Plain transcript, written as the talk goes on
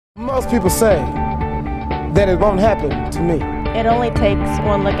Most people say that it won't happen to me. It only takes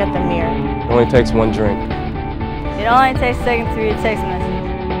one look at the mirror. It only takes one drink. It only takes a second to read a text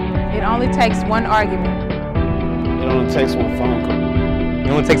message. It only takes one argument. It only takes one phone call. It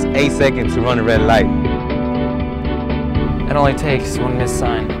only takes 8 seconds to run a red light. It only takes one missed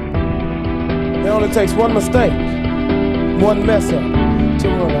sign. It only takes one mistake, one mess up to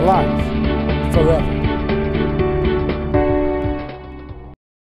ruin a life forever.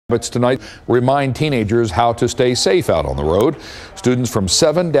 Tonight remind teenagers how to stay safe out on the road. Students from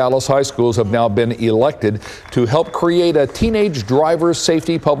 7 Dallas high schools have now been elected to help create a teenage driver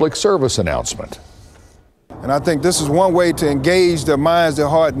safety public service announcement. And I think this is one way to engage their minds, their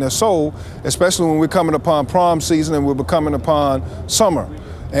heart, and their soul, especially when we're coming upon prom season and we're coming upon summer.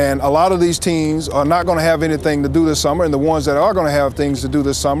 And a lot of these teens are not going to have anything to do this summer, and the ones that are going to have things to do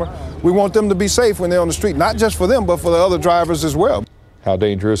this summer, we want them to be safe when they're on the street, not just for them, but for the other drivers as well. How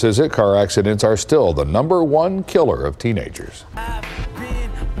dangerous is it? Car accidents are still the #1 killer of teenagers. I've been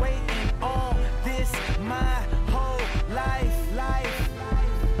waiting on this my whole life.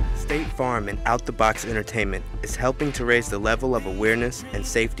 State Farm and Out the Box Entertainment is helping to raise the level of awareness and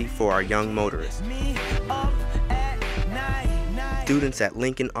safety for our young motorists. Students at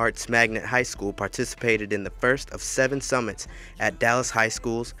Lincoln Arts Magnet High School participated in the first of 7 summits at Dallas high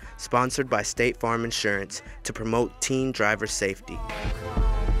schools, sponsored by State Farm Insurance, to promote teen driver safety.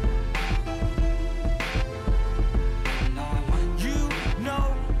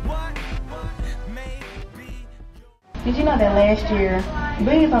 Did you know that last year,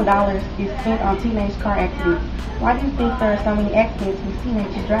 billions of dollars is spent on teenage car accidents? Why do you think there are so many accidents with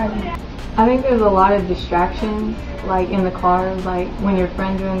teenagers driving? I think there's a lot of distractions, like in the cars, like when your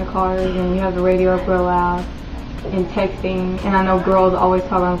friends are in the cars and you have the radio up real loud and texting, and I know girls always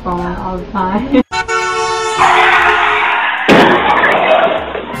talk on the phone all the time.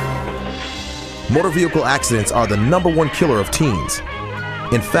 Motor vehicle accidents are the #1 killer of teens.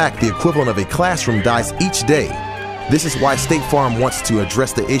 In fact, the equivalent of a classroom dies each day. This is why State Farm wants to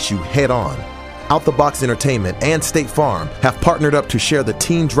address the issue head-on. Out the Box Entertainment and State Farm have partnered up to share the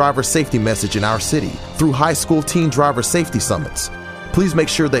teen driver safety message in our city through high school teen driver safety summits. Please make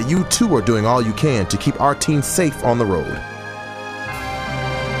sure that you too are doing all you can to keep our teens safe on the road.